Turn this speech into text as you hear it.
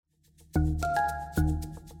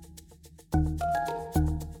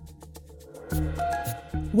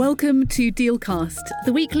Welcome to Dealcast,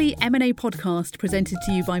 the weekly M&A podcast presented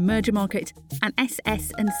to you by Merger Market and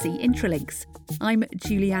SS&C Intralinks. I'm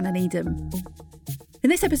Juliana Needham. In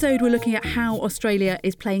this episode, we're looking at how Australia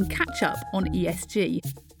is playing catch-up on ESG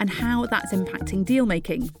and how that's impacting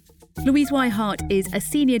deal-making. Louise Weihart is a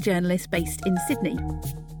senior journalist based in Sydney.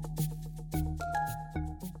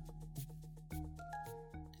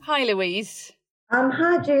 Hi, Louise.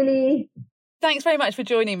 Hi, Julie. Thanks very much for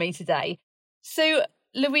joining me today. So,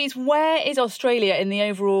 Louise, where is Australia in the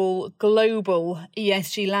overall global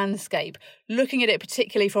ESG landscape, looking at it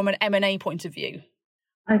particularly from an M&A point of view?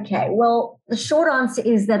 Okay, well, the short answer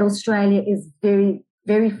is that Australia is very,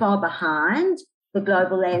 very far behind the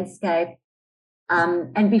global landscape.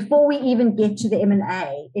 And before we even get to the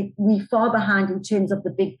M&A, we're far behind in terms of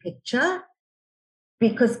the big picture,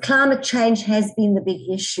 because climate change has been the big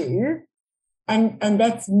issue. And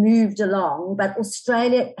that's moved along, but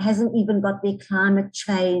Australia hasn't even got their climate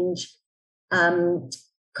change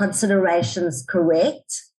considerations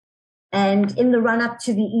correct. And in the run-up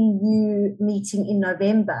to the EU meeting in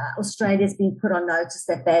November, Australia's been put on notice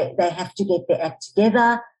that they have to get their act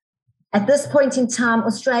together. At this point in time,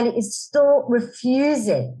 Australia is still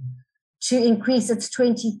refusing to increase its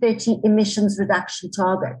 2030 emissions reduction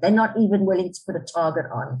target. They're not even willing to put a target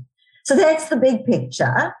on. So that's the big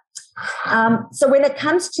picture. So when it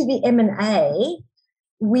comes to the M&A,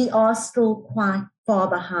 we are still quite far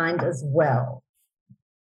behind as well.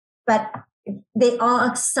 But there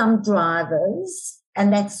are some drivers,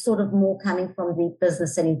 and that's sort of more coming from the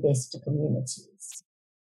business and investor communities.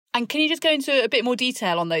 And can you just go into a bit more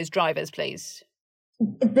detail on those drivers, please?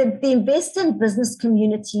 The investor and business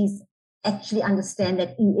communities actually understand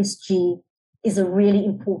that ESG is a really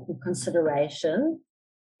important consideration.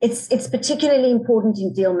 It's particularly important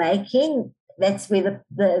in deal making. That's where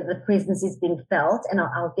the presence is being felt, and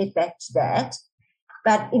I'll get back to that.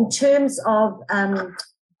 But in terms of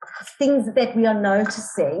things that we are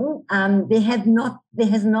noticing, there has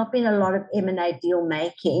not been a lot of M&A deal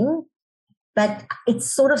making, but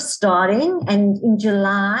it's sort of starting. And in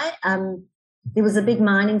July, there was a big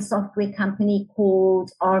mining software company called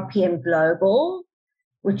RPM Global,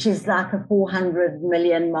 which is like a 400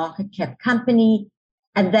 million market cap company.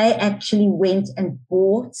 And they actually went and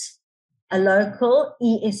bought a local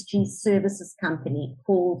ESG services company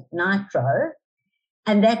called Nitro.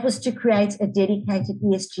 And that was to create a dedicated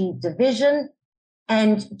ESG division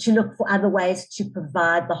and to look for other ways to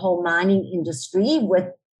provide the whole mining industry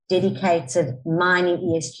with dedicated mining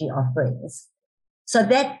ESG offerings. So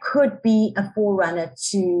that could be a forerunner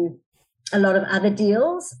to a lot of other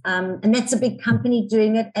deals. And that's a big company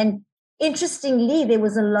doing it. And interestingly, there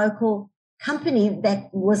was a local company that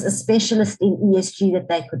was a specialist in ESG that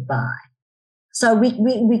they could buy. So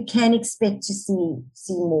we can expect to see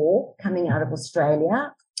more coming out of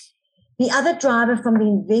Australia. The other driver from the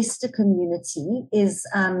investor community is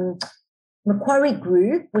Macquarie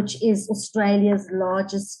Group, which is Australia's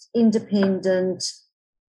largest independent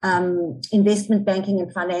investment banking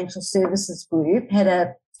and financial services group, had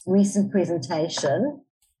a recent presentation.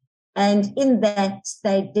 And in that,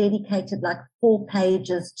 they dedicated like 4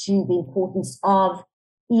 pages to the importance of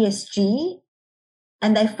ESG.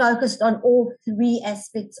 And they focused on all 3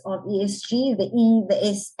 aspects of ESG, the E, the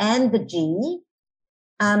S, and the G.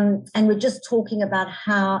 And we're just talking about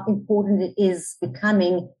how important it is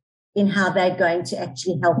becoming in how they're going to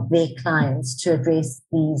actually help their clients to address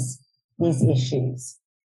these issues.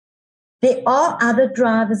 There are other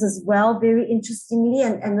drivers as well, very interestingly,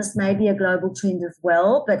 and this may be a global trend as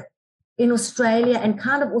well, but in Australia, and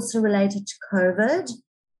kind of also related to COVID,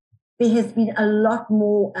 there has been a lot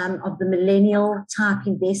more of the millennial type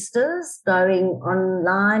investors going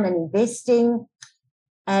online and investing.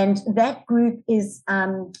 And that group is,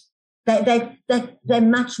 they're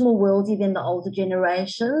much more worldly than the older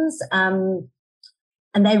generations. And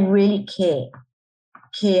they really care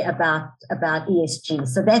about ESG.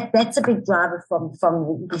 So that's a big driver from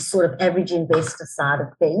the sort of average investor side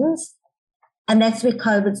of things. And that's where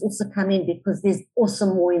COVID's also come in, because there's also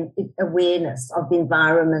more awareness of the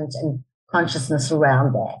environment and consciousness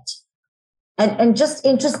around that. And just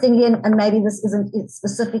interestingly, and maybe this isn't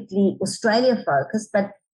specifically Australia focused,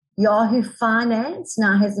 but Yahoo Finance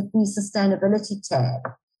now has a free sustainability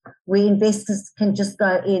tab where investors can just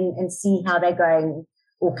go in and see how they're going,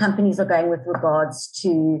 or companies are going with regards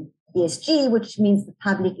to ESG, which means the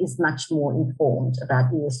public is much more informed about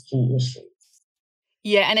ESG issues.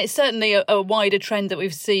 Yeah, and it's certainly a wider trend that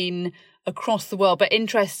we've seen across the world, but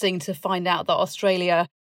interesting to find out that Australia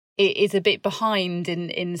is a bit behind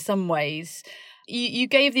in some ways. you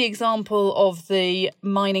gave the example of the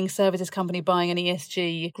mining services company buying an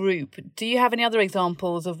ESG group. Do you have any other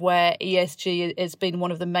examples of where ESG has been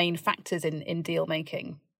one of the main factors in deal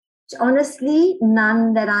making? Honestly,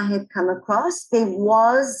 none that I had come across. There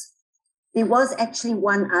was actually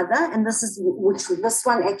one other, and this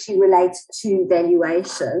one actually relates to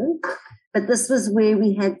valuation. But this was where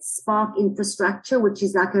we had Spark Infrastructure, which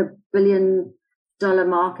is like $1 billion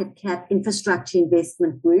market cap infrastructure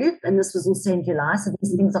investment group. And this was also in July. So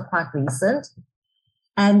these things are quite recent.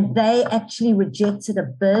 And they actually rejected a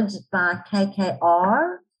bid by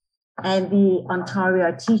KKR and the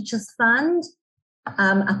Ontario Teachers Fund.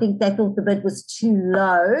 I think they thought the bid was too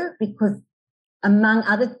low because, among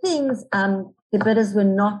other things, the bidders were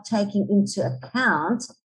not taking into account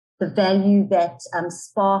the value that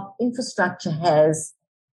Spark Infrastructure has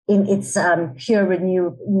in its pure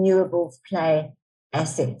renewables play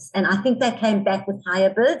assets. And I think they came back with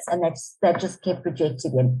higher bids and they just kept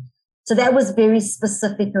rejecting them. So that was very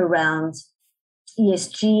specific around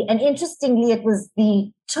ESG. And interestingly, it was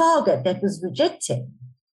the target that was rejecting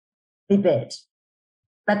the bid.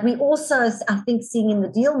 But we also, I think, seeing in the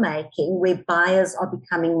deal making where buyers are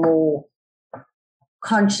becoming more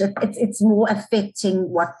conscious, it's more affecting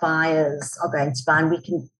what buyers are going to buy. And we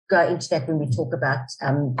can go into that when we talk about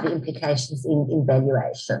the implications in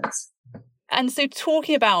valuations. And so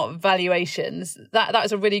talking about valuations, that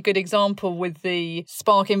was a really good example with the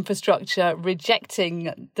Spark Infrastructure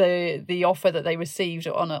rejecting the offer that they received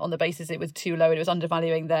on the basis it was too low and it was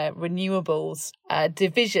undervaluing their renewables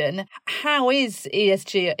division. How is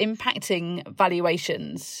ESG impacting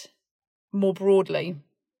valuations more broadly?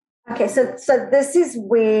 Okay, so this is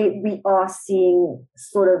where we are seeing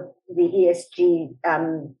sort of the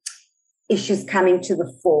ESG issues coming to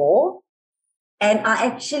the fore. And I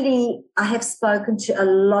have spoken to a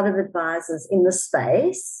lot of advisors in the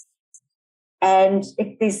space, and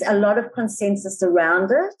there's a lot of consensus around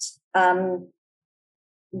it,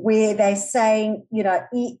 where they're saying,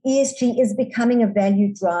 ESG is becoming a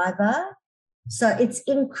value driver. So it's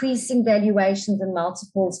increasing valuations and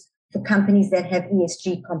multiples for companies that have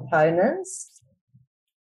ESG components.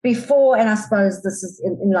 Before, and I suppose this is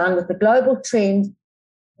in line with the global trend,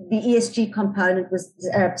 the ESG component was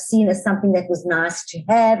seen as something that was nice to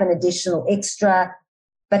have, an additional extra,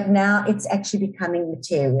 but now it's actually becoming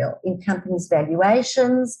material in companies'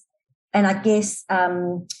 valuations. And I guess,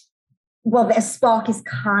 the Spark is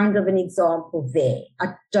kind of an example there.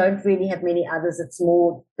 I don't really have many others. It's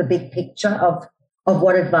more the big picture of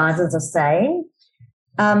what advisors are saying.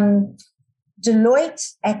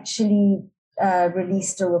 Deloitte actually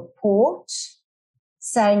released a report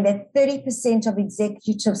saying that 30% of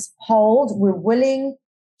executives polled were willing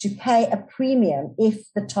to pay a premium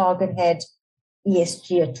if the target had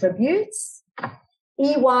ESG attributes.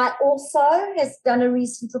 EY also has done a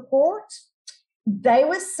recent report. They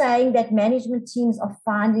were saying that management teams are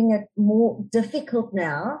finding it more difficult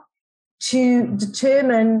now to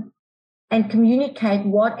determine and communicate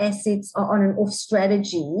what assets are on and off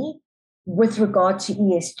strategy with regard to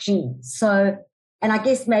ESG. So, and I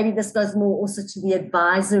guess maybe this goes more also to the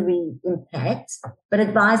advisory impact, but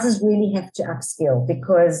advisors really have to upskill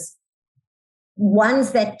because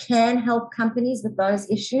ones that can help companies with those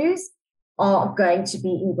issues are going to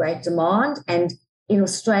be in great demand. And in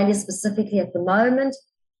Australia specifically at the moment,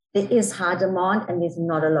 there is high demand and there's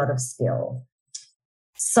not a lot of skill.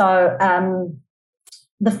 So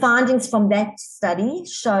the findings from that study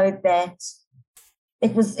showed that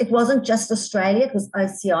it wasn't just Australia, it was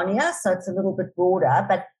Oceania, so it's a little bit broader,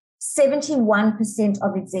 but 71%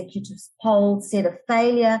 of executives polled said a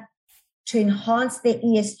failure to enhance their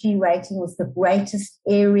ESG rating was the greatest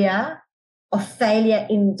area of failure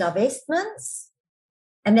in divestments,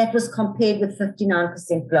 and that was compared with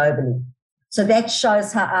 59% globally. So that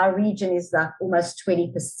shows how our region is like almost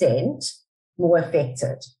 20% more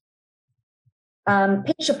affected.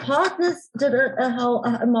 Pitcher Partners did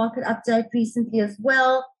a market update recently as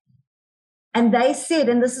well. And they said,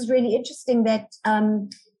 and this is really interesting, that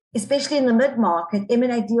especially in the mid-market,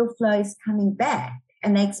 M&A deal flow is coming back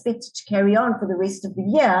and they expect it to carry on for the rest of the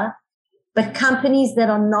year. But companies that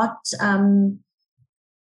are not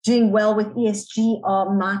doing well with ESG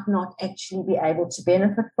might not actually be able to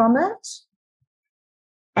benefit from it.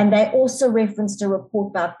 And they also referenced a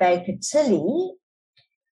report by Baker Tilly,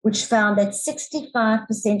 which found that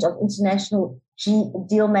 65% of international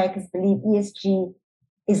deal makers believe ESG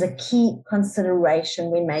is a key consideration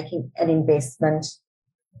when making an investment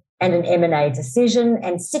and an M&A decision,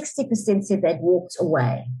 and 60% said they'd walked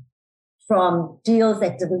away from deals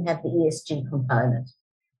that didn't have the ESG component,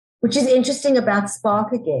 which is interesting about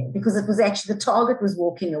Spark again, because it was actually the target was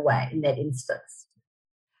walking away in that instance.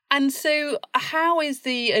 And so how is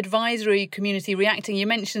the advisory community reacting? You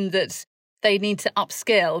mentioned that they need to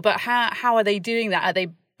upskill, but how are they doing that? Are they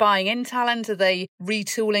buying in talent? Are they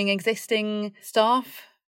retooling existing staff?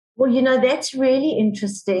 Well, that's really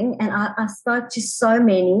interesting. And I spoke to so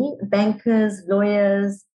many bankers,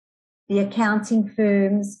 lawyers, the accounting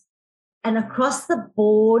firms, and across the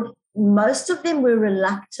board, most of them were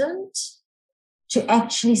reluctant to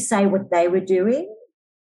actually say what they were doing.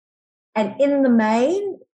 And in the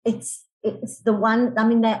main, it's the one,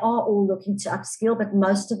 they are all looking to upskill, but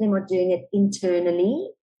most of them are doing it internally.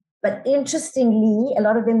 But interestingly, a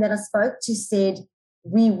lot of them that I spoke to said,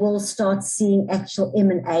 we will start seeing actual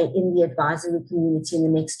M&A in the advisory community in the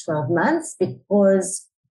next 12 months because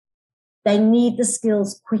they need the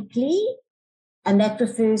skills quickly. And that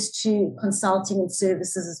refers to consulting and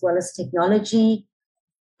services as well as technology.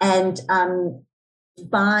 And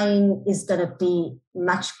buying is going to be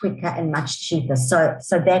much quicker and much cheaper. So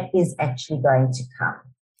that is actually going to come.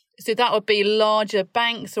 So that would be larger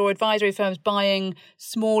banks or advisory firms buying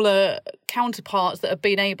smaller counterparts that have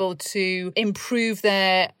been able to improve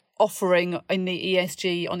their offering in the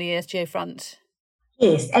ESG, on the ESG front.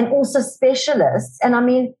 Yes, and also specialists.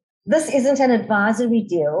 And this isn't an advisory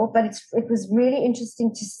deal, but it was really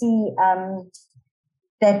interesting to see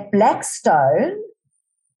that Blackstone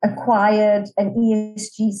acquired an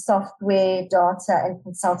ESG software, data and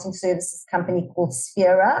consulting services company called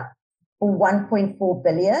Sphera for $1.4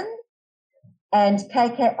 billion. And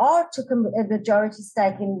KKR took a majority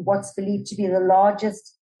stake in what's believed to be the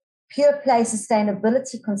largest pure-play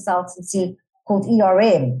sustainability consultancy called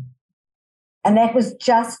ERM. And that was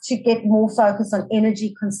just to get more focus on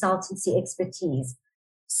energy consultancy expertise.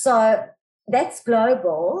 So that's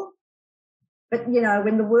global. But,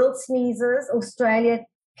 when the world sneezes, Australia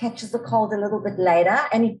catches the cold a little bit later.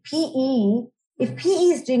 And if PE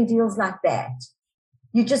is doing deals like that,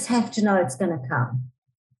 you just have to know it's going to come.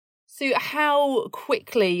 So how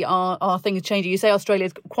quickly are things changing? You say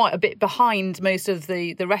Australia's quite a bit behind most of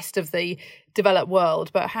the rest of the developed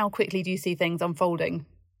world, but how quickly do you see things unfolding?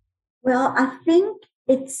 Well, I think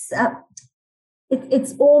it's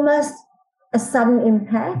almost a sudden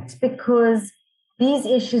impact because these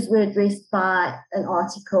issues were addressed by an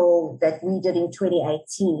article that we did in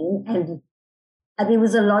 2018, and there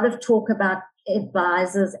was a lot of talk about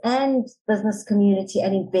advisors and business community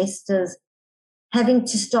and investors having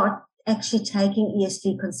to start actually taking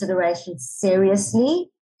ESG considerations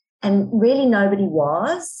seriously, and really nobody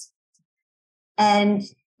was. And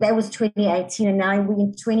that was 2018, and now we're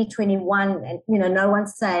in 2021, and no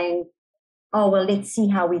one's saying, "Oh well, let's see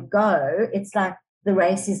how we go." It's like the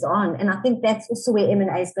race is on, and I think that's also where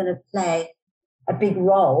M&A is going to play a big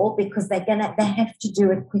role because they have to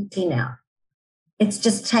do it quickly now. It's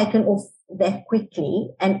just taken off that quickly,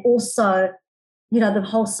 and also, the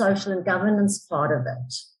whole social and governance part of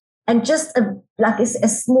it. And just a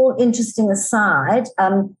small interesting aside,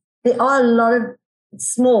 there are a lot of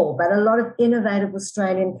small, but a lot of innovative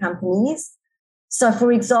Australian companies. So,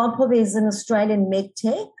 for example, there's an Australian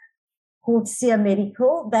medtech called Seer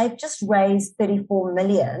Medical. They've just raised $34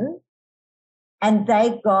 million, and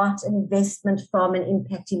they got an investment from an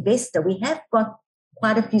impact investor. We have got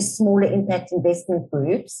quite a few smaller impact investment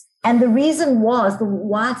groups. And the reason was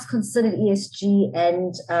why it's considered ESG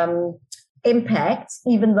and impact,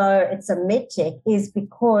 even though it's a medtech, is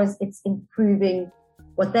because it's improving.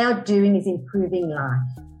 What they are doing is improving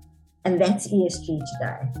life. And that's ESG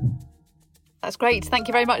today. That's great. Thank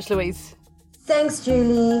you very much, Louise. Thanks,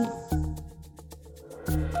 Julie.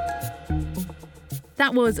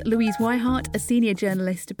 That was Louise Wyhart, a senior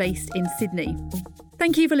journalist based in Sydney.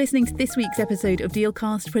 Thank you for listening to this week's episode of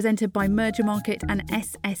Dealcast, presented by Merger Market and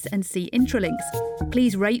SS&C Intralinks.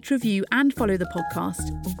 Please rate, review and follow the podcast.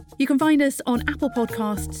 You can find us on Apple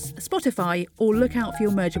Podcasts, Spotify, or look out for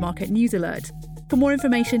your Merger Market news alert. For more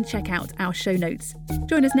information, check out our show notes.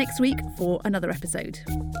 Join us next week for another episode.